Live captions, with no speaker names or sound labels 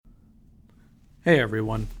Hey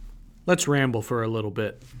everyone, let's ramble for a little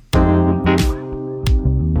bit.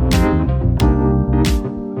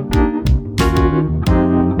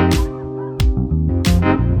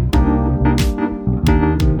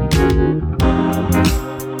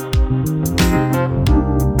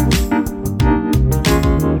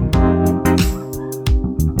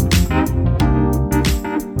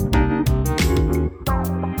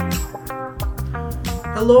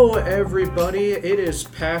 Hello everybody, it is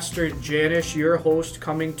Pastor Janish, your host,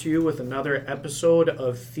 coming to you with another episode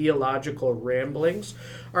of Theological Ramblings.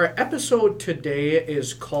 Our episode today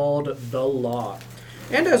is called The Law.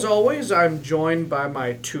 And as always, I'm joined by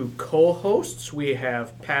my two co-hosts. We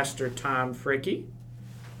have Pastor Tom Fricke.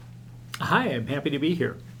 Hi, I'm happy to be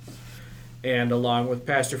here. And along with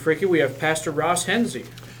Pastor Fricke, we have Pastor Ross Hensey.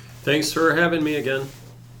 Thanks for having me again.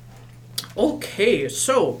 Okay,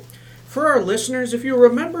 so for our listeners, if you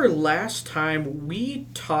remember last time, we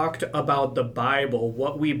talked about the Bible,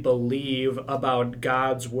 what we believe about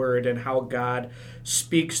God's Word and how God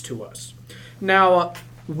speaks to us. Now,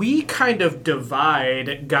 we kind of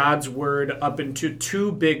divide God's Word up into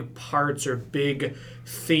two big parts or big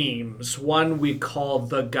themes. One we call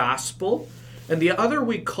the gospel, and the other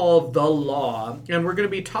we call the law. And we're going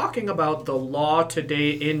to be talking about the law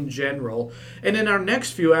today in general. And in our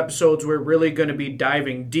next few episodes, we're really going to be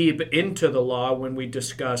diving deep into the law when we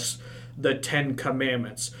discuss the Ten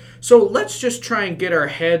Commandments. So let's just try and get our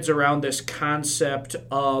heads around this concept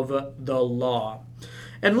of the law.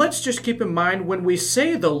 And let's just keep in mind, when we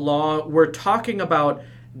say the law, we're talking about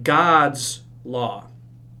God's law.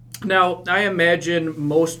 Now, I imagine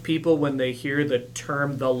most people, when they hear the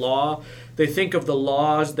term the law, they think of the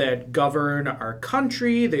laws that govern our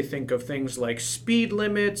country. They think of things like speed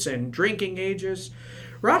limits and drinking ages.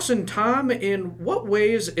 Ross and Tom, in what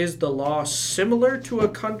ways is the law similar to a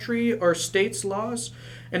country or state's laws?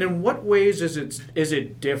 And in what ways is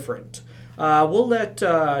it different? We'll let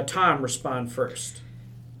Tom respond first.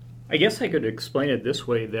 I guess I could explain it this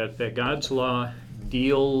way, that God's law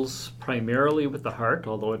deals primarily with the heart,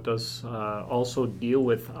 although it does also deal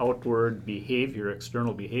with outward behavior,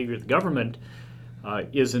 external behavior. The government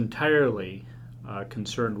is entirely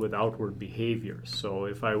concerned with outward behavior. So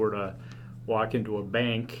if I were to walk into a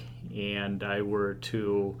bank and I were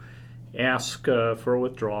to ask for a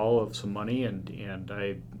withdrawal of some money and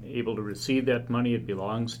I'm able to receive that money, it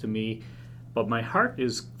belongs to me, but my heart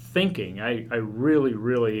is thinking, I really,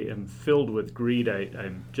 really am filled with greed.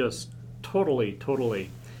 I'm just totally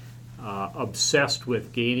obsessed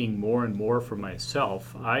with gaining more and more for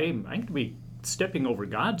myself. I'm going to be stepping over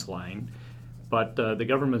God's line, but the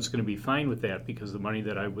government's going to be fine with that because the money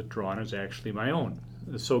that I've withdrawn is actually my own.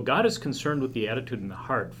 So God is concerned with the attitude in the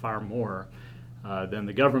heart far more than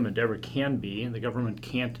the government ever can be, and the government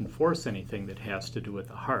can't enforce anything that has to do with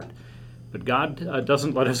the heart. But God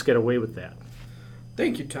doesn't let us get away with that.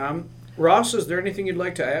 Thank you, Tom. Ross, is there anything you'd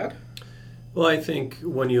like to add? Well, I think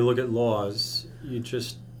when you look at laws,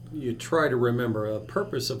 you try to remember the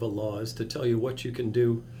purpose of a law is to tell you what you can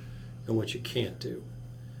do and what you can't do.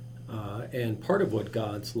 And part of what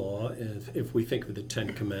God's law is, if we think of the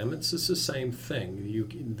Ten Commandments, is the same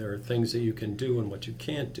thing. There are things that you can do and what you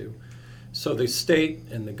can't do. So the state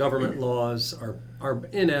and the government laws are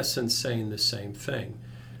in essence saying the same thing.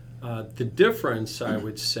 The difference, I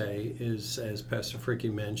would say, is, as Pastor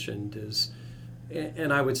Fricke mentioned,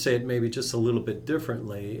 and I would say it maybe just a little bit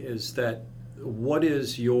differently, is that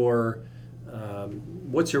what's your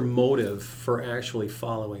motive for actually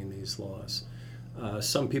following these laws?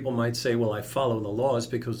 Some people might say, well, I follow the laws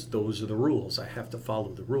because those are the rules. I have to follow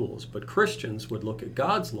the rules. But Christians would look at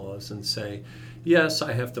God's laws and say, yes,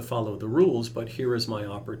 I have to follow the rules, but here is my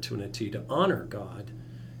opportunity to honor God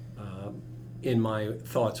in my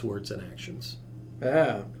thoughts, words, and actions.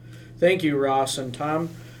 Yeah. Thank you, Ross and Tom.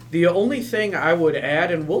 The only thing I would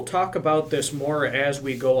add, and we'll talk about this more as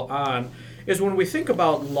we go on, is when we think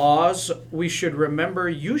about laws, we should remember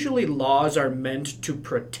usually laws are meant to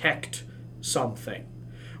protect something.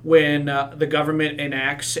 When the government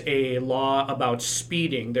enacts a law about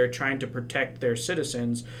speeding, they're trying to protect their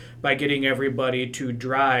citizens by getting everybody to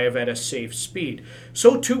drive at a safe speed.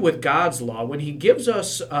 So too with God's law. When he gives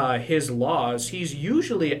us his laws, he's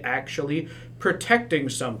usually actually protecting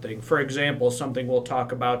something. For example, something we'll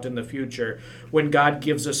talk about in the future, when God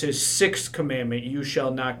gives us his sixth commandment, you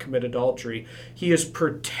shall not commit adultery, he is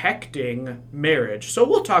protecting marriage. So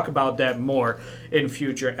we'll talk about that more in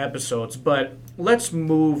future episodes, but let's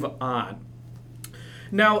move on.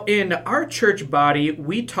 Now, in our church body,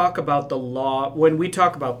 we talk about the law. When we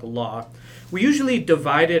talk about the law, we usually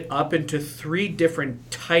divide it up into three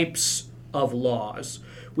different types of laws.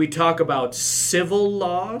 We talk about civil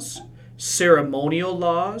laws, ceremonial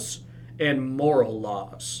laws, and moral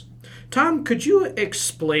laws. Tom, could you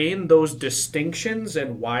explain those distinctions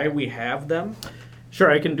and why we have them?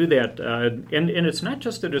 Sure, I can do that. And it's not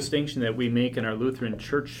just a distinction that we make in our Lutheran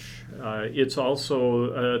Church. It's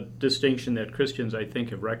also a distinction that Christians, I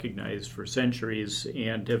think, have recognized for centuries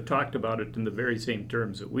and have talked about it in the very same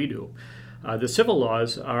terms that we do. The civil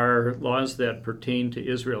laws are laws that pertain to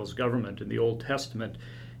Israel's government in the Old Testament,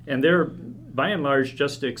 and they're, by and large,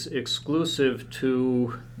 just exclusive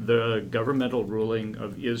to the governmental ruling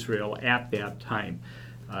of Israel at that time.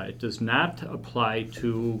 It does not apply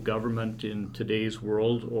to government in today's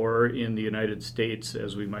world or in the United States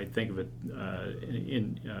as we might think of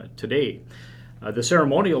it today. The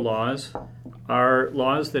ceremonial laws are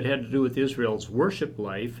laws that had to do with Israel's worship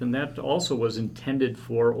life, and that also was intended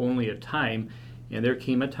for only a time. And there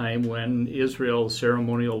came a time when Israel's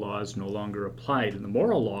ceremonial laws no longer applied. And the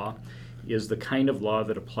moral law is the kind of law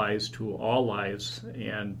that applies to all lives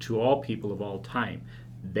and to all people of all time.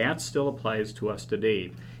 That still applies to us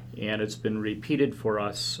today, and it's been repeated for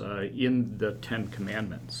us in the Ten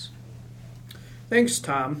Commandments. Thanks,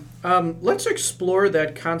 Tom. Let's explore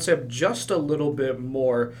that concept just a little bit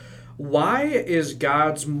more. Why is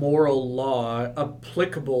God's moral law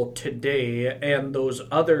applicable today and those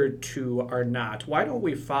other two are not? Why don't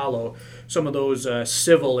we follow some of those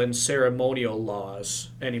civil and ceremonial laws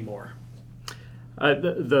anymore?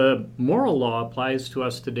 The moral law applies to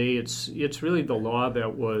us today. It's really the law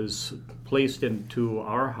that was placed into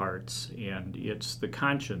our hearts, and it's the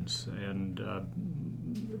conscience. And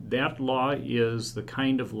that law is the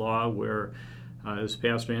kind of law where, as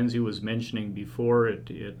Pastor Enzi was mentioning before,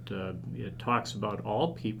 it talks about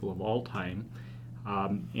all people of all time,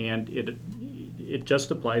 and it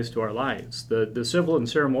just applies to our lives. The civil and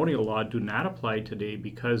ceremonial law do not apply today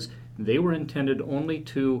because they were intended only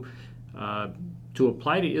to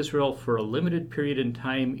apply to Israel for a limited period in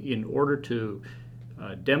time in order to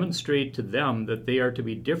demonstrate to them that they are to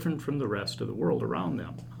be different from the rest of the world around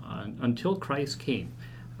them until Christ came.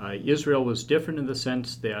 Israel was different in the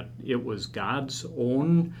sense that it was God's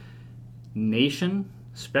own nation,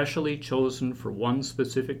 specially chosen for one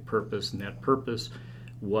specific purpose, and that purpose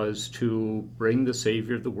was to bring the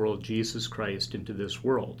Savior of the world, Jesus Christ, into this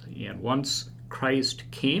world. And once Christ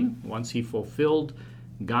came, once he fulfilled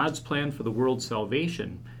God's plan for the world's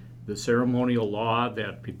salvation, the ceremonial law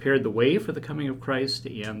that prepared the way for the coming of Christ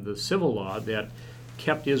and the civil law that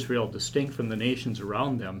kept Israel distinct from the nations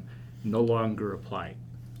around them no longer apply.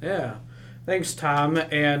 Yeah. Thanks, Tom.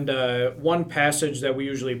 And one passage that we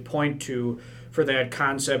usually point to for that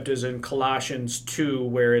concept is in Colossians 2,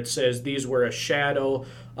 where it says, "These were a shadow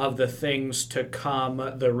of the things to come.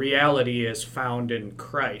 The reality is found in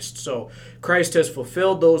Christ." So Christ has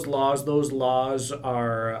fulfilled those laws. Those laws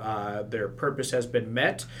are, their purpose has been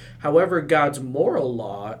met. However, God's moral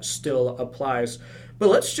law still applies. But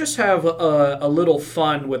let's just have a little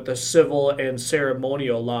fun with the civil and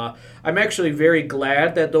ceremonial law. I'm actually very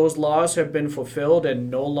glad that those laws have been fulfilled and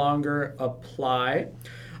no longer apply.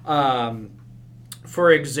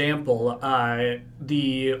 For example,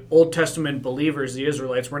 the Old Testament believers, the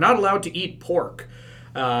Israelites, were not allowed to eat pork.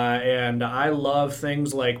 And I love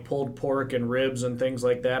things like pulled pork and ribs and things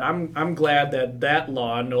like that. I'm glad that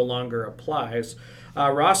law no longer applies.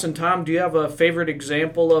 Ross and Tom, do you have a favorite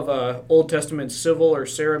example of a Old Testament civil or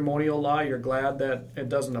ceremonial law you're glad that it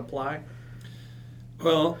doesn't apply?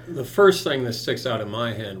 Well, the first thing that sticks out in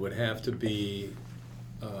my head would have to be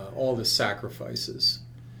all the sacrifices.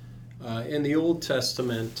 In the Old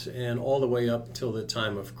Testament and all the way up till the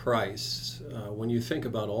time of Christ, when you think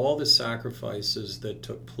about all the sacrifices that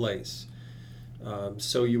took place,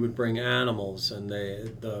 so you would bring animals, and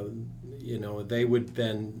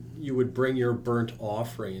you would bring your burnt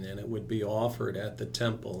offering, and it would be offered at the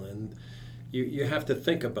temple. And you have to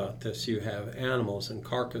think about this. You have animals and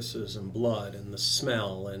carcasses and blood and the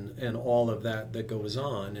smell and all of that goes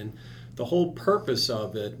on. And the whole purpose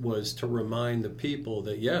of it was to remind the people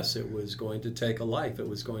that, yes, it was going to take a life. It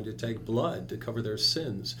was going to take blood to cover their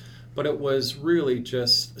sins. But it was really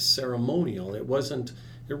just ceremonial. It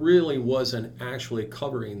really wasn't actually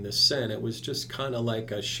covering the sin. It was just kind of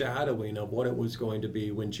like a shadowing of what it was going to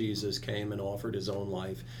be when Jesus came and offered his own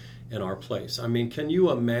life in our place. I mean, can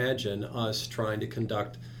you imagine us trying to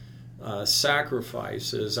conduct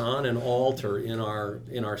sacrifices on an altar in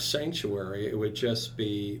our sanctuary? It would just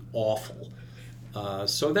be awful.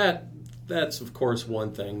 So that's of course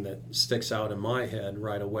one thing that sticks out in my head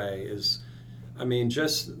right away is, I mean,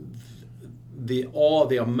 just the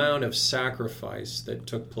amount of sacrifice that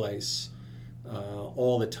took place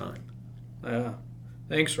all the time. Yeah.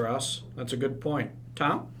 Thanks, Ross. That's a good point.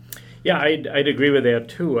 Tom? Yeah, I'd agree with that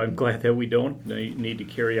too. I'm glad that we don't need to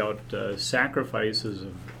carry out sacrifices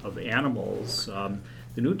of animals.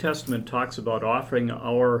 The New Testament talks about offering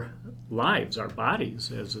our lives, our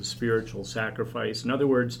bodies, as a spiritual sacrifice. In other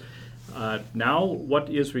words, now what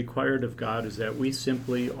is required of God is that we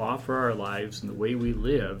simply offer our lives and the way we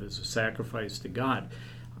live as a sacrifice to God.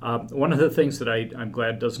 One of the things that I'm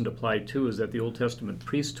glad doesn't apply to is that the Old Testament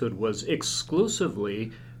priesthood was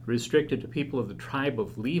exclusively restricted to people of the tribe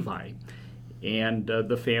of Levi and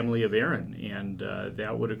the family of Aaron, and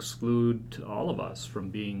that would exclude all of us from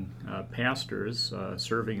being pastors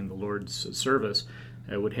serving in the Lord's service.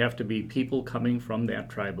 It would have to be people coming from that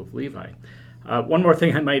tribe of Levi. One more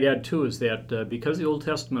thing I might add too is that because the Old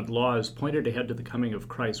Testament law is pointed ahead to the coming of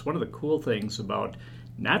Christ, one of the cool things about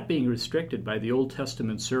not being restricted by the Old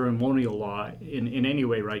Testament ceremonial law in any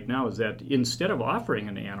way right now is that instead of offering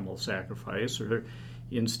an animal sacrifice or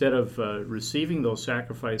instead of receiving those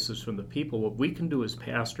sacrifices from the people, what we can do as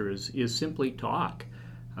pastors is simply talk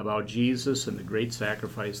about Jesus and the great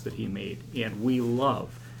sacrifice that he made. And we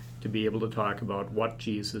love to be able to talk about what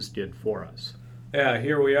Jesus did for us. Yeah,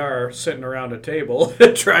 here we are sitting around a table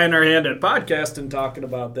trying our hand at podcasting talking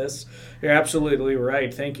about this. You're absolutely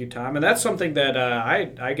right. Thank you, Tom. And that's something that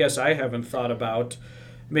I guess I haven't thought about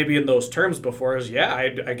maybe in those terms before is,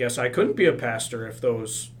 I guess I couldn't be a pastor if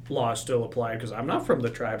those laws still apply because I'm not from the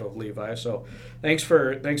tribe of Levi. So thanks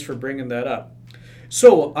for bringing that up.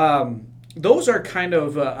 So those are kind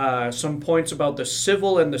of some points about the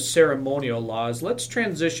civil and the ceremonial laws. Let's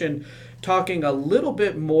transition talking a little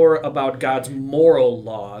bit more about God's moral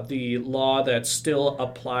law, the law that still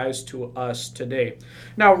applies to us today.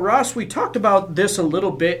 Now, Ross, we talked about this a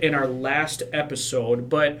little bit in our last episode,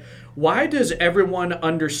 but why does everyone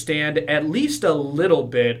understand at least a little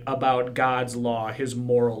bit about God's law, his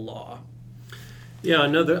moral law? Yeah,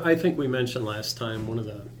 I think we mentioned last time one of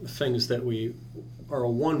the things that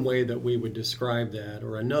one way that we would describe that,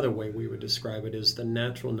 or another way we would describe it, is the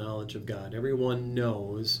natural knowledge of God. Everyone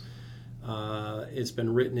knows it's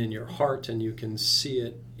been written in your heart, and you can see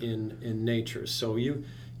it in nature. So you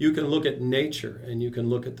can look at nature, and you can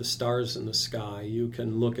look at the stars in the sky. You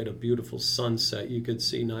can look at a beautiful sunset. You could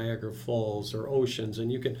see Niagara Falls or oceans,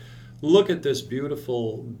 and you can look at this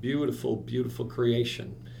beautiful, beautiful, beautiful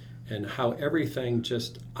creation and how everything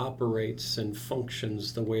just operates and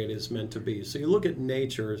functions the way it is meant to be. So you look at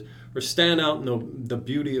nature or stand out in the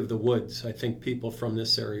beauty of the woods. I think people from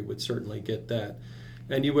this area would certainly get that.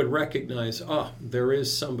 And you would recognize, there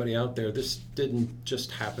is somebody out there. This didn't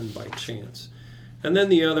just happen by chance. And then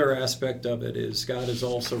the other aspect of it is God has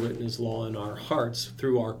also written his law in our hearts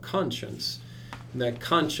through our conscience. And that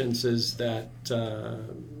conscience is that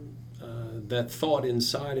thought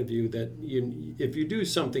inside of you that if you do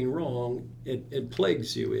something wrong, it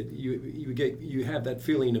plagues you. You have that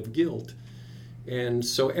feeling of guilt. And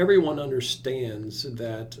so everyone understands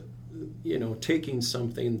that, taking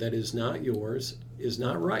something that is not yours is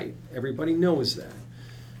not right. Everybody knows that.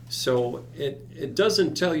 So it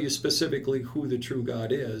doesn't tell you specifically who the true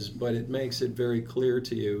God is, but it makes it very clear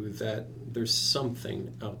to you that there's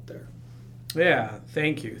something out there. Yeah,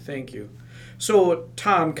 thank you. So,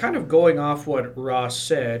 Tom, kind of going off what Ross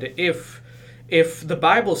said, if the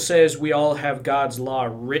Bible says we all have God's law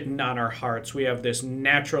written on our hearts, we have this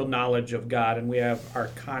natural knowledge of God, and we have our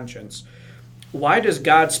conscience, why does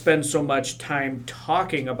God spend so much time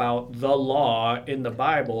talking about the law in the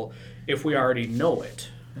Bible if we already know it?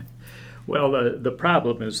 Well, the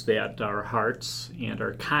problem is that our hearts and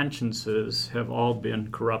our consciences have all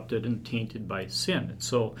been corrupted and tainted by sin. And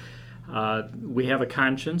so we have a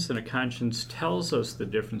conscience, and a conscience tells us the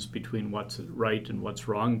difference between what's right and what's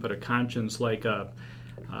wrong, but a conscience, like a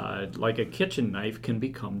kitchen knife, can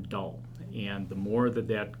become dull. And the more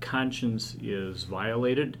that conscience is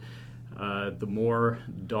violated, the more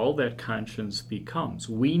dull that conscience becomes.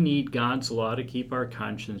 We need God's law to keep our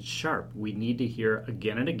conscience sharp. We need to hear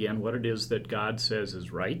again and again what it is that God says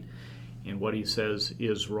is right and what he says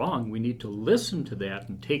is wrong. We need to listen to that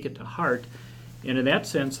and take it to heart, and in that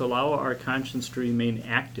sense allow our conscience to remain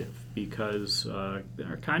active, because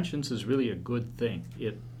our conscience is really a good thing.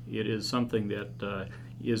 It is something that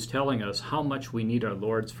is telling us how much we need our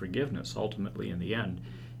Lord's forgiveness ultimately in the end.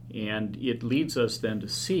 And it leads us then to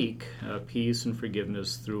seek peace and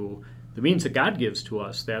forgiveness through the means that God gives to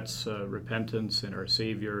us. That's repentance and our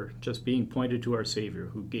Savior, just being pointed to our Savior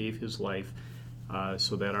who gave his life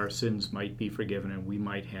so that our sins might be forgiven and we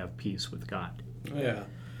might have peace with God. Yeah,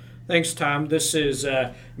 Thanks, Tom. This is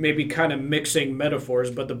maybe kind of mixing metaphors,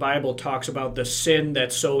 but the Bible talks about the sin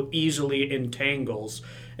that so easily entangles.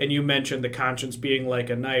 And you mentioned the conscience being like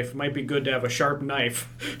a knife. It might be good to have a sharp knife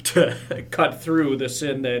to cut through the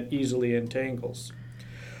sin that easily entangles.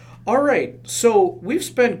 All right, so we've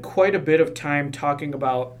spent quite a bit of time talking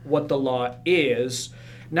about what the law is.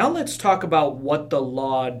 Now let's talk about what the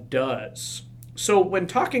law does. So when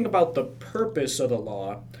talking about the purpose of the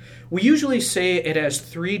law, we usually say it has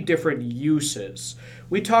three different uses.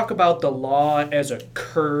 We talk about the law as a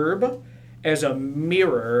curb, as a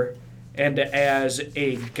mirror, and as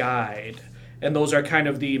a guide. And those are kind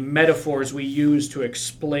of the metaphors we use to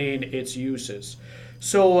explain its uses.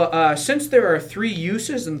 So since there are three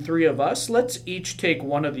uses and three of us, let's each take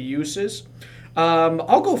one of the uses.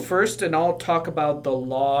 I'll go first and I'll talk about the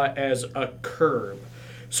law as a curb.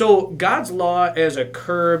 So God's law as a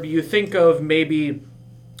curb, you think of maybe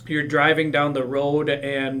you're driving down the road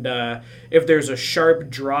and if there's a sharp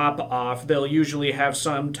drop off, they'll usually have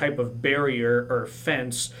some type of barrier or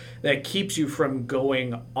fence that keeps you from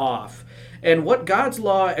going off. And what God's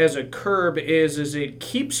law as a curb is it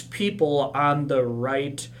keeps people on the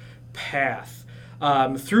right path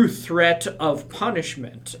through threat of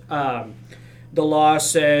punishment. The law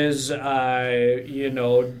says,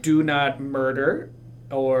 do not murder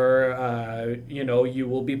or, you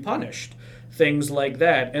will be punished. Things like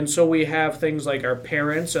that. And so we have things like our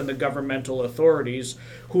parents and the governmental authorities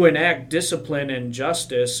who enact discipline and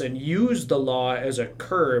justice and use the law as a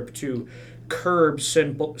curb to curb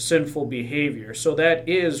sinful behavior. So that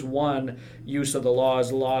is one use of the law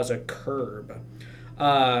as a curb.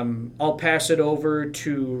 I'll pass it over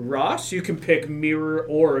to Ross. You can pick mirror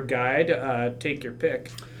or guide. Take your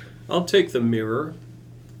pick. I'll take the mirror.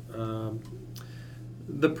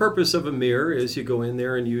 The purpose of a mirror is you go in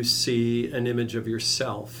there and you see an image of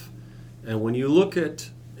yourself. And when you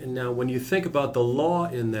when you think about the law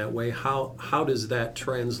in that way, how does that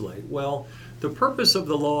translate? Well, the purpose of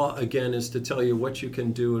the law, again, is to tell you what you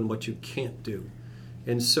can do and what you can't do.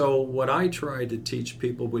 And so what I try to teach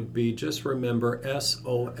people would be just remember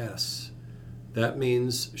SOS. That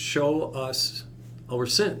means show us our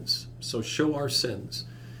sins. So show our sins.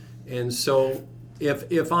 And so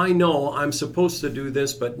if I know I'm supposed to do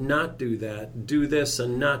this but not do that, do this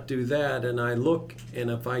and not do that, and I look,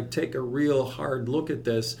 and if I take a real hard look at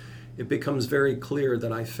this, it becomes very clear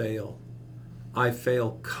that I fail. I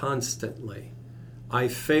fail constantly. I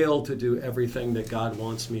fail to do everything that God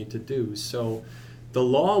wants me to do. So the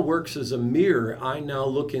law works as a mirror. I now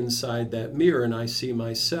look inside that mirror and I see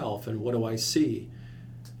myself. And what do I see?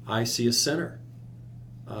 I see a sinner.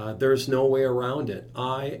 There's no way around it.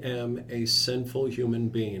 I am a sinful human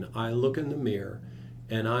being. I look in the mirror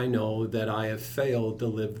and I know that I have failed to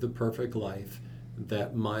live the perfect life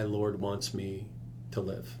that my Lord wants me to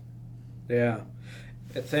live. Yeah.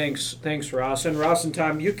 Thanks, Ross. And Ross and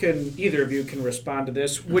Tom, either of you can respond to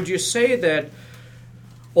this. Would you say that,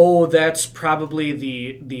 that's probably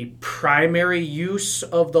the primary use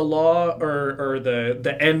of the law or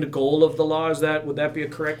the end goal of the law? Would that be a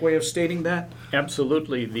correct way of stating that?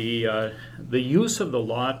 Absolutely. The use of the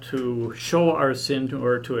law to show our sin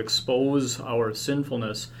or to expose our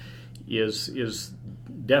sinfulness is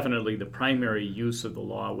definitely the primary use of the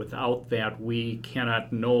law. Without that, we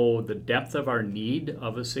cannot know the depth of our need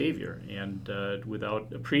of a Savior. And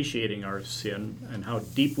without appreciating our sin and how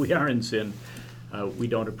deep we are in sin, we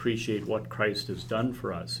don't appreciate what Christ has done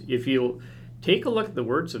for us. If you take a look at the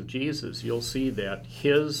words of Jesus, you'll see that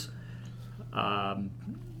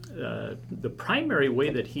the primary way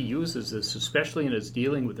that he uses this, especially in his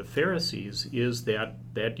dealing with the Pharisees, is that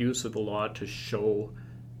use of the law to show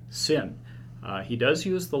sin. He does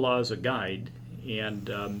use the law as a guide, and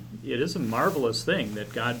it is a marvelous thing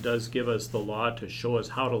that God does give us the law to show us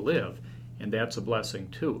how to live, and that's a blessing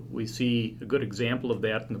too. We see a good example of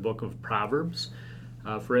that in the book of Proverbs,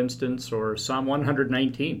 for instance, or Psalm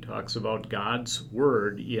 119 talks about God's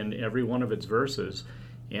word in every one of its verses,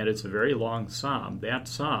 and it's a very long psalm. That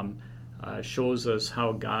psalm shows us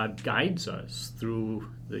how God guides us through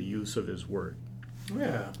the use of his word,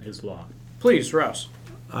 his law. Please, Russ.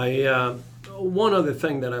 One other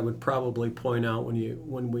thing that I would probably point out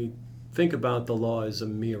when we think about the law as a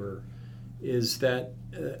mirror is that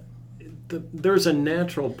there's a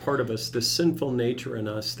natural part of us, the sinful nature in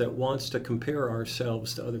us, that wants to compare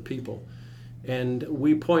ourselves to other people. And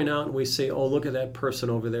we point out and we say, oh, look at that person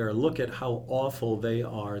over there. Look at how awful they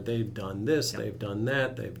are. They've done this, they've done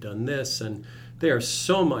that, they've done this, and they are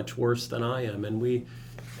so much worse than I am. And we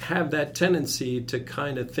have that tendency to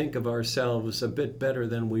kind of think of ourselves a bit better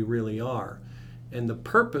than we really are. And the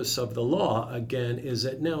purpose of the law, again, is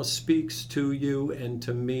it now speaks to you and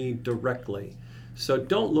to me directly. So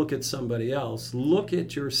don't look at somebody else. Look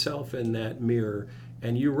at yourself in that mirror,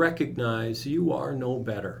 and you recognize you are no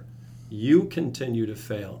better. You continue to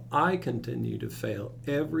fail. I continue to fail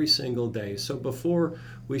every single day. So before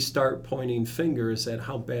we start pointing fingers at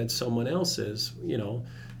how bad someone else is,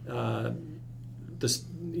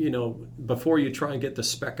 before you try and get the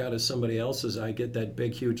speck out of somebody else's eye, get that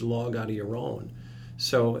big, huge log out of your own.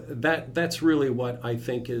 So that's really what I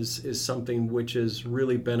think is something which is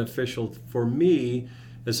really beneficial for me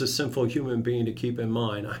as a sinful human being to keep in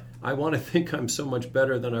mind. I want to think I'm so much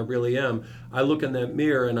better than I really am. I look in that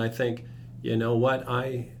mirror and I think, you know what,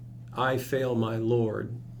 I fail my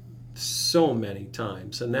Lord so many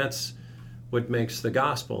times. And that's what makes the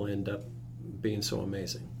gospel end up being so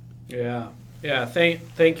amazing. Yeah.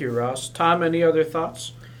 Thank you, Ross. Tom, any other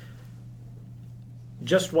thoughts?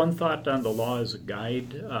 Just one thought on the law as a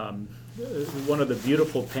guide. One of the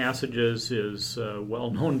beautiful passages is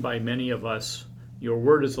well known by many of us. Your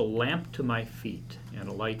word is a lamp to my feet and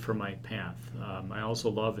a light for my path. I also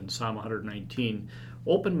love in Psalm 119,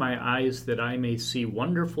 open my eyes that I may see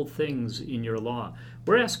wonderful things in your law.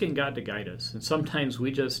 We're asking God to guide us, and sometimes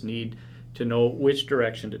we just need to know which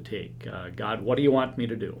direction to take. God, what do you want me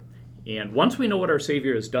to do? And once we know what our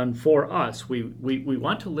Savior has done for us, we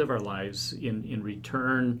want to live our lives in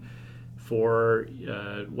return for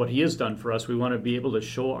what He has done for us. We want to be able to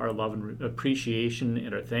show our love and appreciation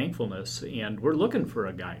and our thankfulness. And we're looking for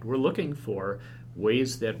a guide. We're looking for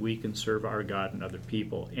ways that we can serve our God and other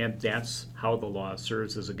people. And that's how the law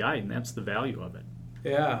serves as a guide, and that's the value of it.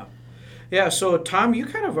 Yeah, so Tom, you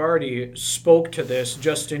kind of already spoke to this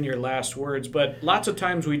just in your last words, but lots of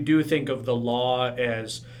times we do think of the law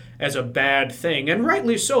as a bad thing, and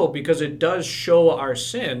rightly so, because it does show our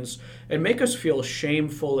sins and make us feel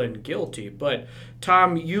shameful and guilty. But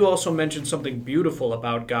Tom, you also mentioned something beautiful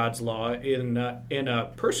about God's law in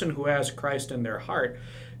a person who has Christ in their heart.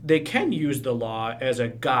 They can use the law as a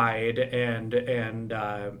guide and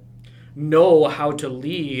know how to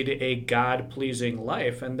lead a God-pleasing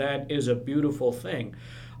life, and that is a beautiful thing.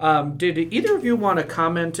 Did either of you want to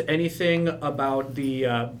comment anything about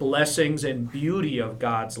the blessings and beauty of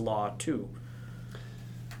God's law too?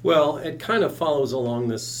 Well, it kind of follows along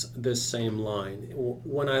this same line.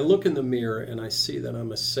 When I look in the mirror and I see that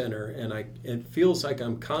I'm a sinner, and it feels like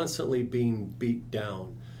I'm constantly being beat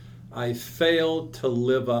down. I fail to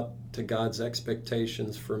live up to God's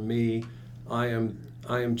expectations for me. I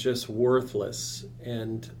am just worthless,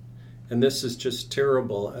 and this is just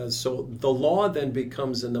terrible. So the law then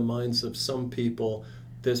becomes, in the minds of some people,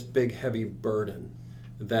 this big heavy burden,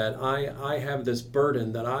 that I have this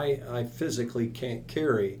burden that I physically can't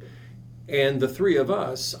carry. And the three of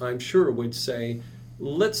us, I'm sure, would say,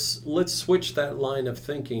 let's switch that line of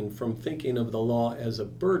thinking from thinking of the law as a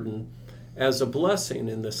burden, as a blessing,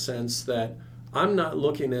 in the sense that I'm not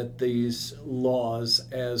looking at these laws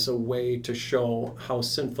as a way to show how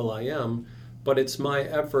sinful I am, but it's my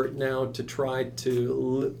effort now to try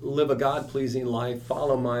to live a God-pleasing life,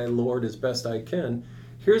 follow my Lord as best I can.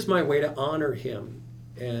 Here's my way to honor Him,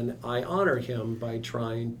 and I honor Him by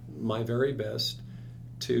trying my very best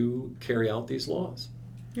to carry out these laws.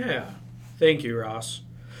 Yeah, thank you, Ross.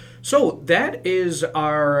 So that is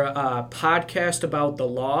our podcast about the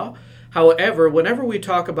law. However, whenever we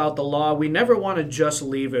talk about the law, we never want to just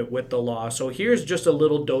leave it with the law. So here's just a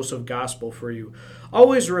little dose of gospel for you.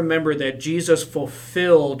 Always remember that Jesus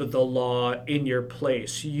fulfilled the law in your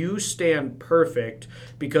place. You stand perfect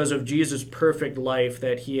because of Jesus' perfect life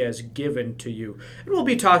that He has given to you. And we'll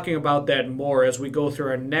be talking about that more as we go through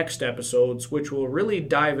our next episodes, which will really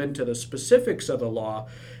dive into the specifics of the law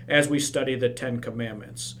as we study the Ten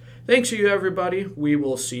Commandments. Thanks to you, everybody. We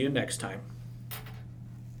will see you next time.